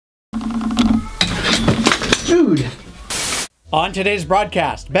Dude. On today's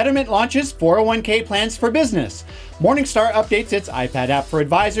broadcast, Betterment launches 401k plans for business. Morningstar updates its iPad app for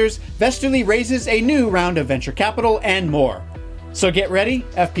advisors. Vestorly raises a new round of venture capital, and more. So get ready,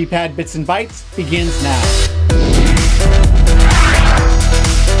 FPPad Bits and Bytes begins now.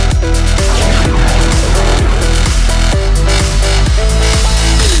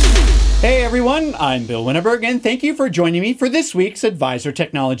 Hey everyone, I'm Bill Winneberg, and thank you for joining me for this week's Advisor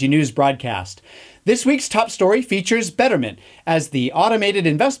Technology News broadcast. This week's top story features Betterment, as the automated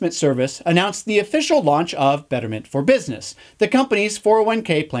investment service announced the official launch of Betterment for Business, the company's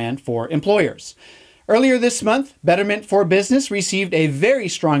 401k plan for employers. Earlier this month, Betterment for Business received a very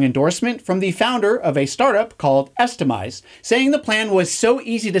strong endorsement from the founder of a startup called Estimize, saying the plan was so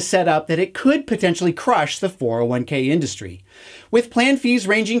easy to set up that it could potentially crush the 401k industry. With plan fees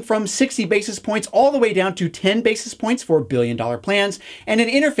ranging from 60 basis points all the way down to 10 basis points for billion-dollar plans and an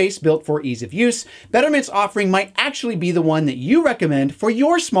interface built for ease of use, Betterment's offering might actually be the one that you recommend for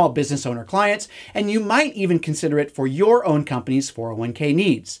your small business owner clients, and you might even consider it for your own company's 401k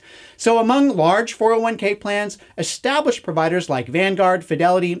needs. So among large 401k plans, established providers like Vanguard,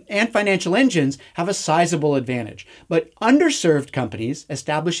 Fidelity, and Financial Engines have a sizable advantage. But underserved companies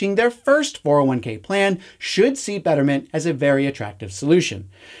establishing their first 401k plan should see Betterment as a very attractive solution.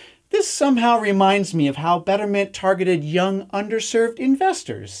 This somehow reminds me of how Betterment targeted young underserved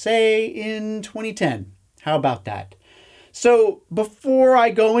investors, say in 2010. How about that? So before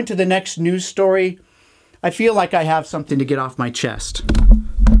I go into the next news story, I feel like I have something to get off my chest.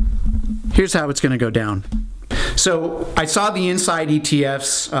 Here's how it's going to go down. So I saw the Inside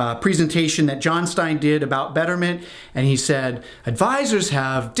ETF's presentation that John Stein did about Betterment, and he said, advisors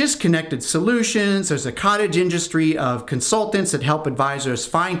have disconnected solutions. There's a cottage industry of consultants that help advisors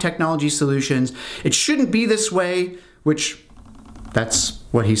find technology solutions. It shouldn't be this way, which that's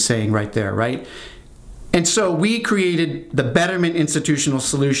what he's saying right there, right? And so we created the Betterment institutional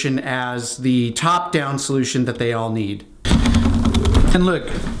solution as the top-down solution that they all need. And look,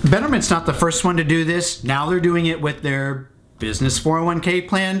 Betterment's not the first one to do this. Now they're doing it with their business 401k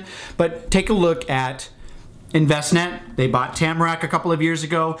plan. But take a look at Envestnet. They bought Tamarack a couple of years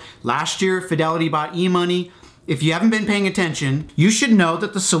ago. Last year, Fidelity bought eMoney. If you haven't been paying attention, you should know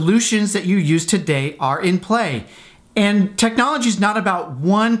that the solutions that you use today are in play. And technology is not about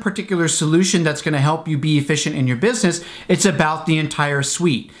one particular solution that's going to help you be efficient in your business. It's about the entire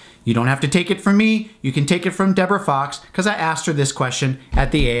suite. You don't have to take it from me. You can take it from Deborah Fox, because I asked her this question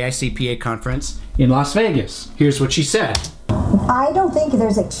at the AICPA conference in Las Vegas. Here's what she said. I don't think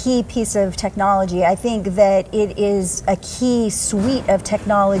there's a key piece of technology. I think that it is a key suite of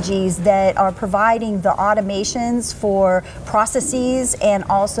technologies that are providing the automations for processes and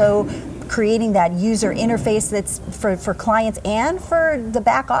also creating that user interface that's for clients and for the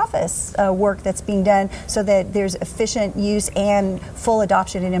back office work that's being done, so that there's efficient use and full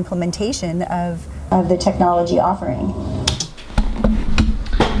adoption and implementation of the technology offering.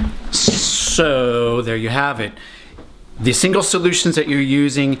 So there you have it. The single solutions that you're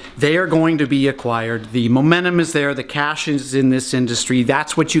using, they are going to be acquired. The momentum is there, the cash is in this industry.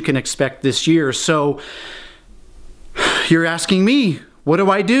 That's what you can expect this year. So you're asking me, what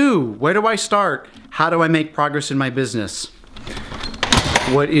do I do? Where do I start? How do I make progress in my business?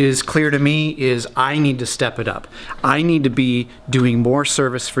 What is clear to me is I need to step it up. I need to be doing more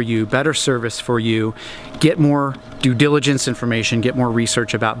service for you, better service for you, get more due diligence information, get more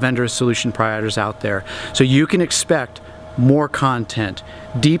research about vendors, solution providers out there. So you can expect more content,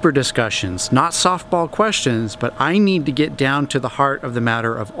 deeper discussions, not softball questions, but I need to get down to the heart of the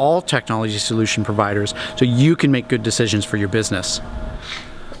matter of all technology solution providers so you can make good decisions for your business.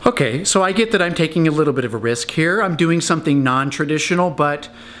 Okay, so I get that I'm taking a little bit of a risk here. I'm doing something non-traditional, but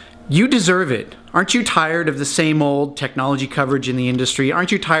you deserve it. Aren't you tired of the same old technology coverage in the industry?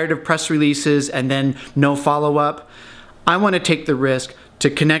 Aren't you tired of press releases and then no follow-up? I want to take the risk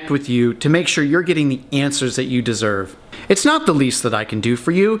to connect with you to make sure you're getting the answers that you deserve. It's not the least that I can do for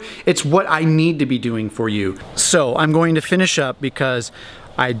you. It's what I need to be doing for you. So I'm going to finish up because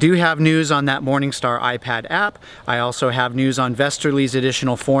I do have news on that Morningstar iPad app. I also have news on Vestorly's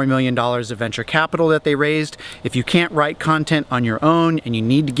additional $4 million of venture capital that they raised. If you can't write content on your own and you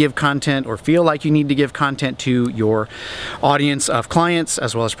need to give content or feel like you need to give content to your audience of clients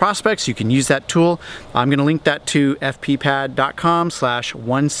as well as prospects, you can use that tool. I'm going to link that to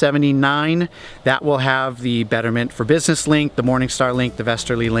fppad.com/179. That will have the Betterment for Business link, the Morningstar link, the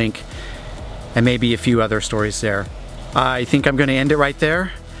Vestorly link, and maybe a few other stories there. I think I'm going to end it right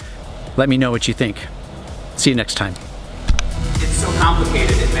there. Let me know what you think. See you next time. It's so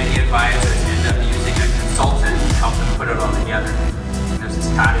complicated that many advisors end up using a consultant to help them put it all together. There's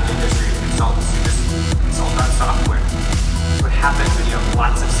this cottage industry of consultants who just consult on happens when you have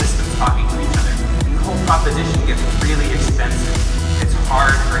lots of systems talking to each other. And the whole proposition gets really expensive. It's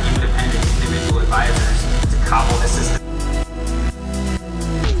hard for independent individual advisors to cobble the system.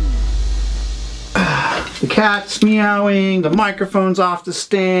 The cat's meowing, the microphone's off the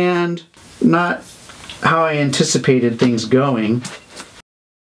stand. Not how I anticipated things going.